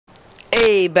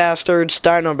Hey bastards,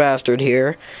 Dino Bastard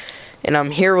here, and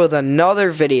I'm here with another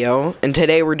video, and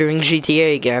today we're doing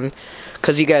GTA again,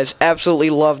 because you guys absolutely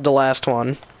loved the last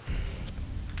one.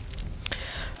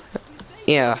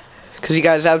 Yeah, because you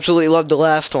guys absolutely loved the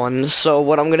last one, so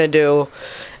what I'm going to do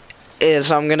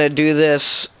is I'm going to do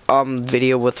this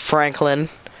video with Franklin,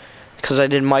 because I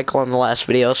did Michael in the last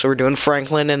video, so we're doing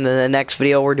Franklin, and then the next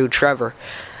video we're doing Trevor.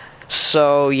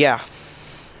 So, yeah.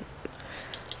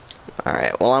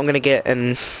 Alright, well I'm gonna get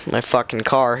in my fucking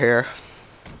car here.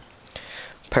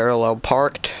 Parallel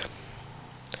parked.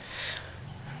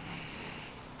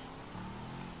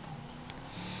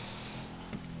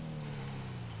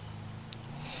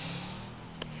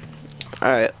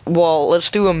 Alright, well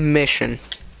let's do a mission.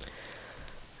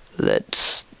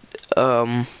 Let's,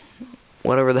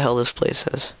 whatever the hell this place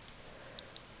is.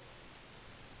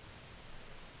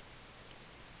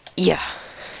 Yeah,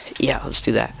 let's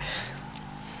do that.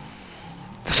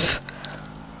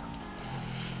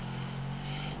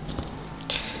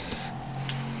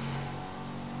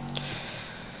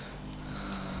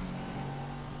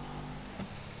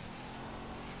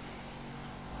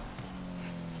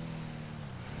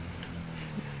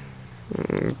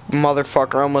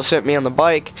 Motherfucker almost hit me on the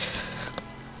bike.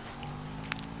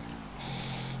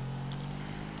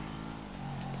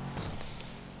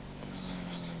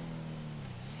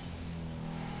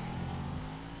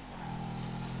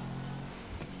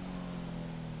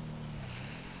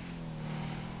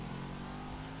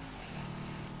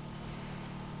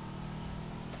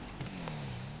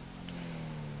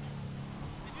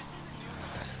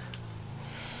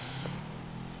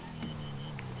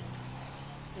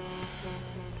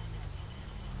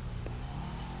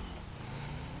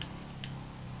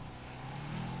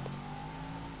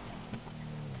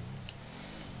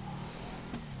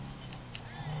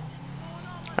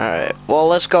 Alright, well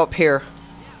let's go up here.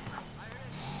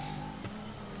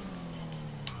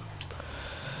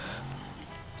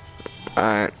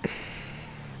 Alright.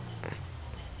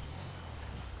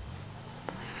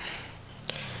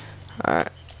 Alright,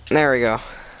 there we go.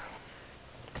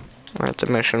 We're at the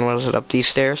mission. What is it, up these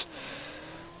stairs?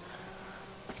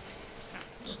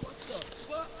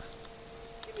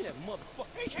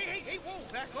 Hey,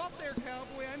 whoa, back off there,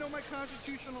 cowboy. I know my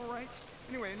constitutional rights.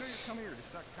 Anyway, I know you're coming here to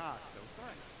suck cock, so it's all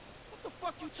right. What the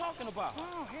fuck you talking about?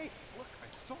 Oh, hey, look, I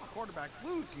saw Quarterback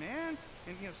Blues, man.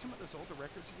 And, you know, some of those older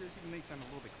records of yours, even they sound a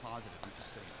little bit closeted, I'm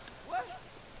just saying. What?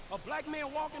 A black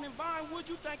man walking in Vinewood,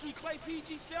 you think he Clay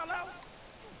PG sellout?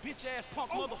 Bitch-ass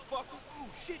punk motherfucker. Oh,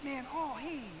 shit, man. Oh,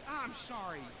 hey, I'm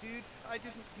sorry, dude. I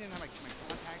didn't have my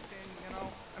contacts in, you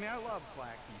know. I mean, I love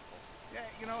black people. Yeah,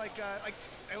 you know, like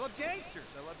I love gangsters.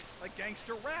 I love, like,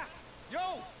 gangster rap.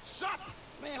 Yo, sup?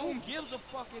 Man, who gives a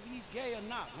fuck if he's gay or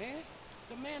not, man?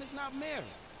 The man is not married.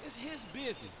 It's his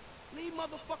business. Leave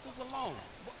motherfuckers alone.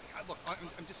 Well, look,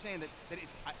 I'm just saying that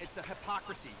it's the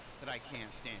hypocrisy that I can't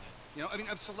stand. You know, I mean,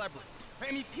 of celebrities. Right?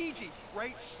 I mean, PG,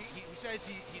 right? He says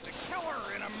he's a killer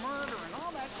and a murderer and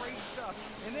all that great stuff.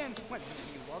 And then, what?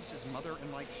 He loves his mother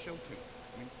and likes show tunes.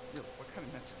 I mean, really, what kind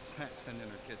of message does that send in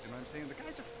our kids? You know what I'm saying? The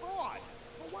guy's a fraud.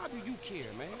 Well, why do you care,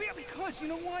 man? Yeah, because, you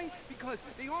know why? Because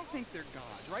they all think they're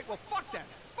gods, right? Well, fuck them!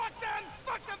 Fuck them!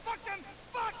 Fuck them! Fuck them!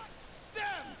 Fuck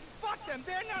them! Fuck them!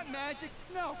 They're not magic!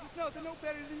 No, they're no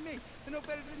better than me. They're no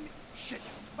better than me. Shit!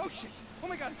 Oh, shit! Oh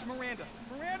my god, it's Miranda!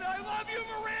 Miranda, I love you,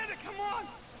 Miranda! Come on!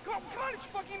 Come on, it's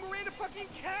fucking Miranda fucking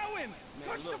Cowan!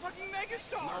 She's a fucking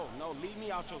megastar! No, leave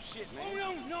me out your shit, man.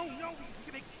 Oh, no, we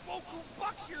can make vocal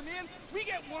bucks here, man! We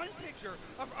get one picture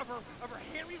of her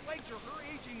hairy legs or her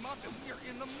aging mom, and we are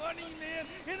in the money, man!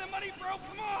 In the money, bro!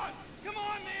 Come on! Come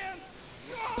on, man!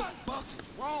 Come on! What the fuck is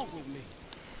wrong with me?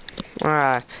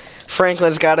 Alright,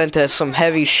 Franklin's got into some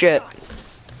heavy shit.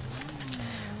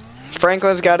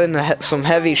 Franklin's got into some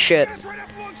heavy shit. Right up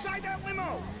alongside that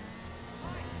limo!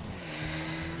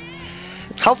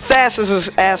 How fast is this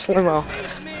ass limo?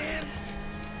 Man.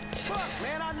 Fuck,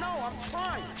 man, I know, I'm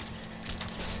trying.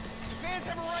 The fans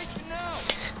have a right to know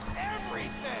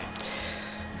everything!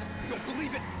 You don't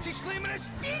believe it? She's slamming a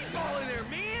speedball in there,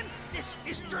 man! This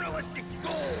is journalistic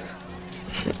gold!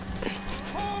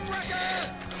 Home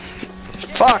wrecker!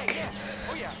 Fuck!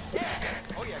 Yeah.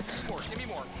 Oh yeah, give me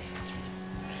more.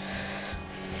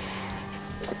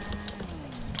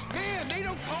 Man, they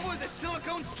don't call her the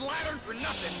silicone slattern for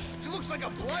nothing. She looks like a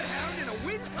bloodhound in a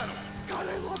wind tunnel. God,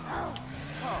 I love her.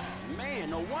 Oh, man,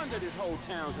 no wonder this whole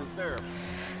town's in therapy.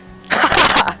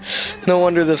 No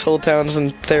wonder this whole town's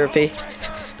in therapy.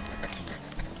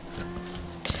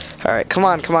 Alright, come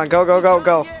on, go.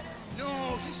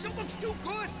 No, she still looks too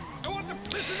good. I want the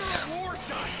prisoner of war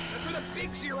shot. That's where the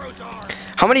big zeros are.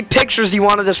 How many pictures do you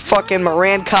want of this fucking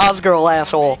Moran Cosgirl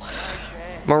asshole?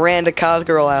 Miranda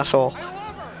Cosgirl asshole. I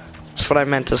love her. That's what I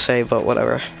meant to say, but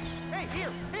whatever. Hey,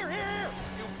 here, you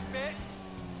bitch.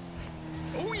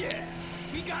 Oh yes,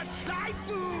 we got side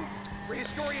boob. We're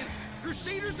historians,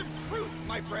 crusaders of truth,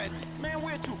 my friend. Man,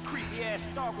 we're two creepy ass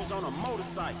stalkers on a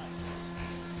motorcycle.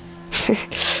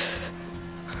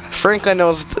 Franklin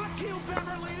knows. Fuck you,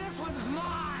 Beverly. This one's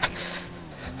mine.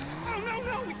 Oh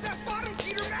no, it's that bottom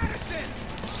Peter Madison.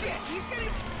 Shit, he's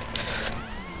getting.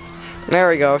 There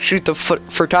we go. Shoot the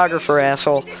photographer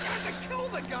asshole. You got to kill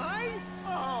the guy.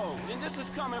 Oh, and this is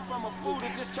coming from a fool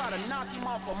that just tried to knock him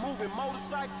off a moving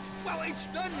motorcycle? Well, it's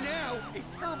done now. A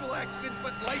terrible accident,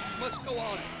 but life must go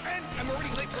on. And I'm already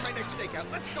late for my next stakeout.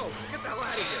 Let's go. Get the hell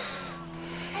out of here.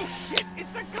 Oh shit,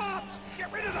 it's the cops.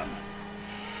 Get rid of them.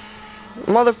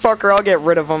 Motherfucker, I'll get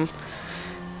rid of him.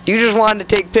 You just wanted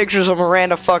to take pictures of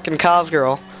Miranda fucking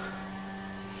Cosgirl.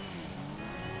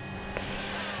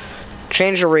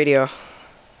 Change the radio.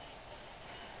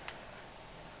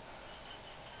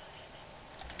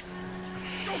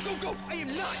 Go. I am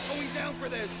not going down for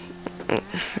this.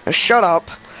 Shut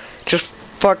up. Just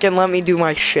fucking let me do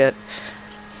my shit.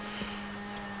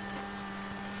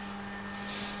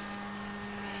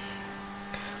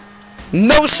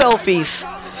 No selfies.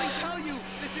 I probably tell you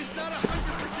this is not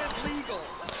 100% legal.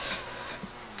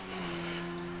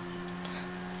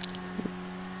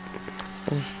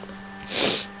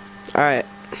 Alright.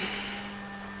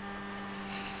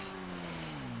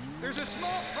 There's a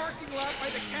small parking lot by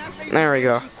the cafe. There we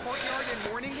go. Courtyard in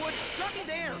Morningwood. Drop me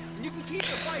there, and you can keep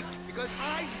the bike because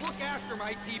I look after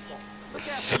my people. Look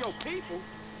after your people.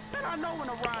 Man, I know when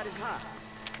a ride is hot.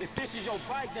 If this is your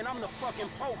bike, then I'm the fucking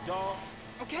Pope, dawg.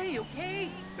 Okay.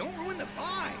 Don't ruin the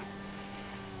vibe.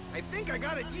 I think I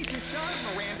got a decent shot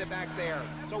of Miranda back there.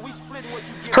 So we splitting what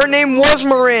you get. Her name was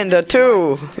Miranda,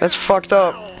 too. That's fucked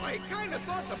up. Oh, I kind of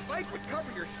thought the bike would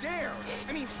cover your share.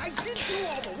 I mean, I did do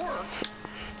all the work.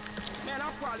 Man,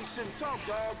 I probably shouldn't talk,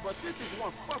 dog, but this is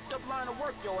one fucked up line of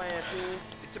work your ass in.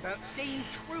 It's about staying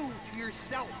true to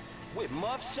yourself. With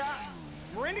muff shots?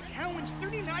 Miranda Cowan's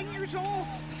 39 years old.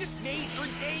 It just made her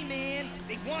day, man.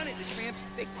 They wanted the tramps.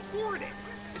 They courted.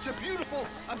 It's a beautiful,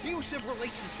 abusive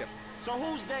relationship. So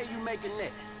whose day you making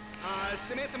next?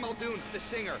 Samantha Muldoon, the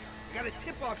singer. I got a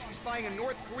tip-off she's buying a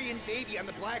North Korean baby on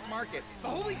the black market. The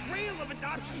holy grail of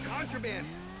adoption contraband.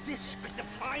 This could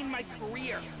define my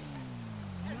career.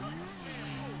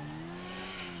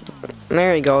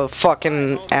 There you go,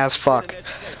 fucking ass fuck.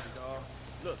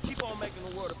 Look, keep on making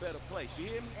the world a better place, you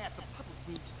hear me? Yeah, the public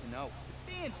needs to know.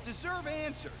 The fans deserve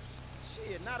answers.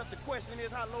 Shit, not if the question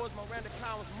is how low is Miranda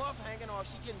Cowan's muff hanging or if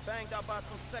she getting banged out by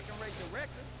some second-rate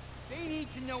director. They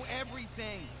need to know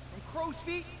everything, from crow's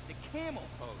feet to camel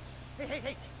pose. Hey.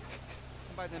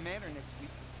 Come by the manor next week.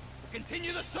 We'll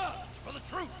continue the search for the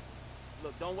truth.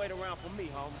 Look, don't wait around for me,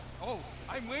 homie. Oh,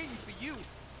 I'm waiting for you,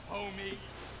 homie.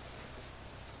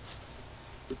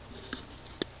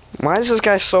 Why is this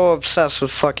guy so obsessed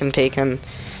with fucking taking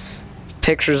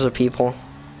pictures of people?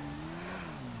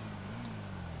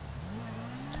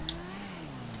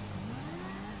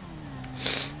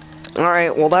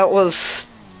 Alright, well that was...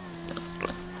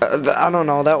 I don't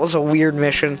know, that was a weird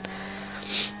mission.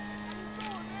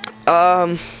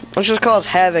 Let's just call it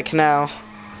Havoc now.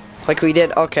 Like we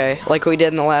did, okay, like we did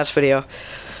in the last video.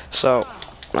 So,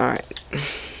 alright.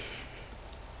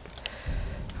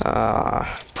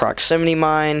 Proximity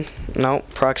mine. Nope,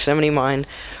 proximity mine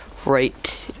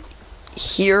right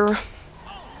here.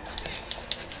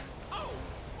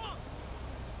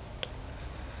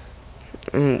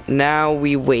 Now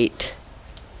we wait.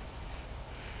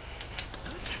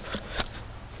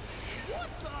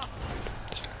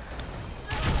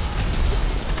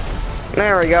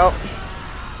 There we go.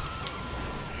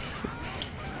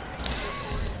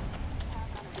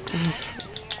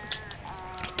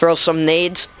 Throw some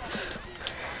nades.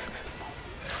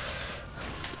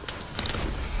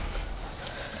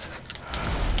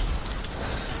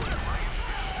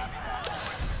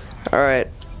 All right.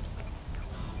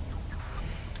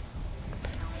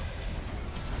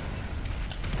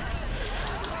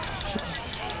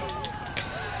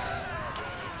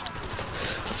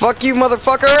 Fuck you,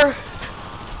 motherfucker!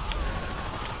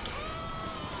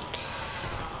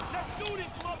 Let's do this,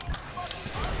 motherfucker!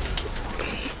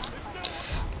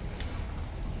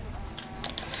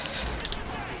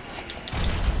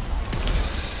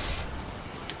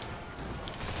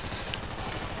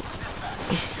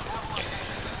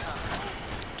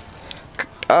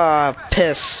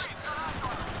 Piss.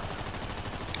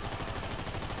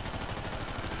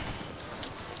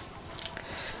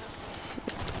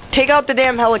 Take out the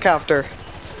damn helicopter.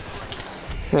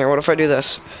 Here, what if I do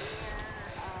this?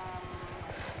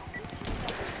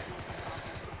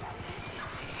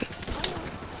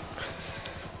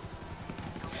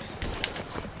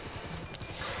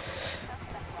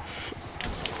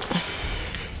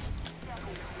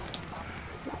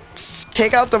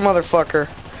 Take out the motherfucker.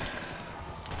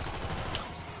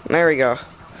 There we go.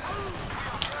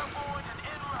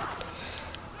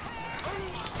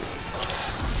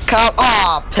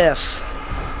 Aw, piss.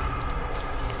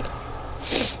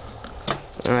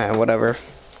 Alright, whatever.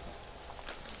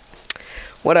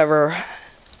 Whatever.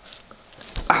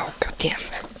 Oh, goddamn.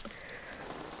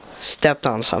 Stepped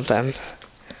on something.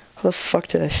 What the fuck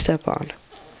did I step on?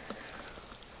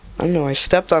 I don't know, I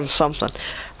stepped on something.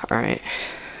 Alright.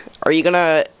 Are you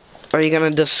gonna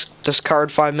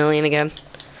discard 5 million again?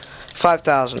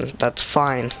 5,000, that's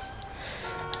fine.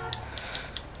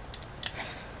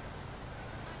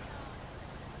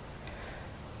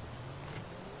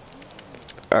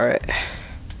 Alright.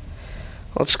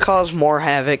 Let's cause more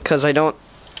havoc, cause I don't...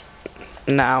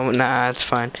 Nah, it's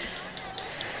fine.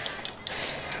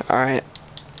 Alright.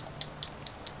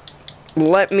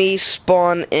 Let me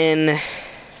spawn in...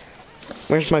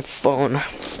 Where's my phone?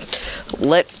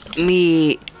 Let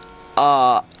me,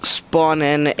 spawn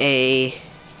in a...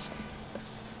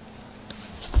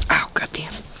 Oh,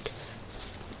 goddamn.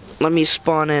 Let me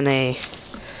spawn in a...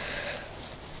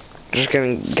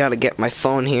 Gotta get my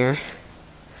phone here.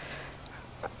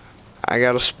 I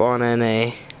gotta spawn in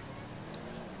a...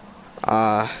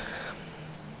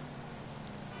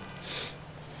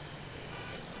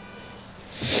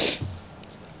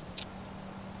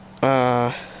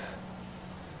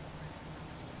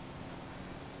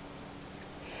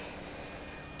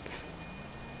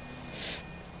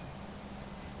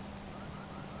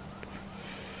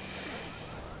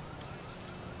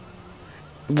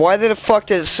 Why the fuck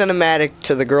did it cinematic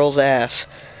to the girl's ass?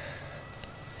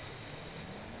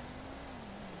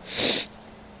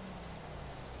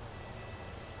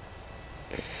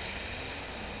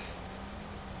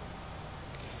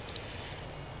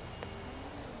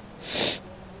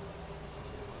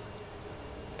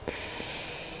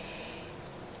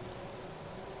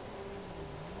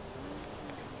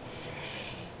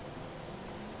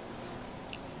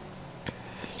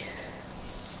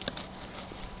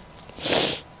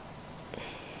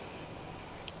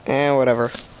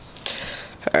 Whatever.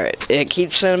 Alright, it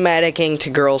keeps cinematicing to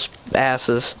girls'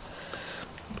 asses.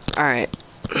 Alright.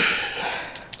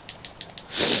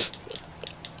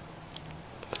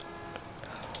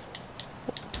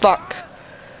 Fuck.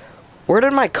 Where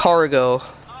did my car go?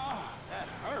 Oh, that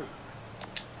hurt.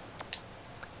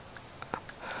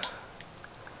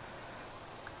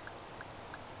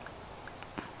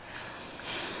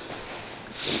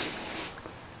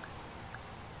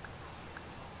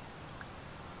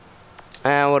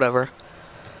 Whatever.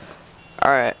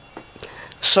 Alright.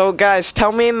 So, guys,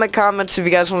 tell me in the comments if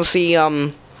you guys want to see,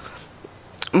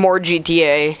 more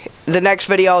GTA. The next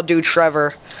video I'll do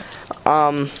Trevor.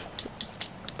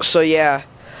 So, yeah.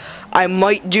 I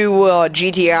might do a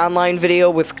GTA Online video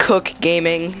with Cook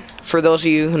Gaming, for those of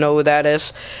you who know who that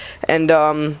is. And,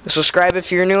 subscribe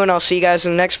if you're new, and I'll see you guys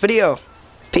in the next video.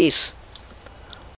 Peace.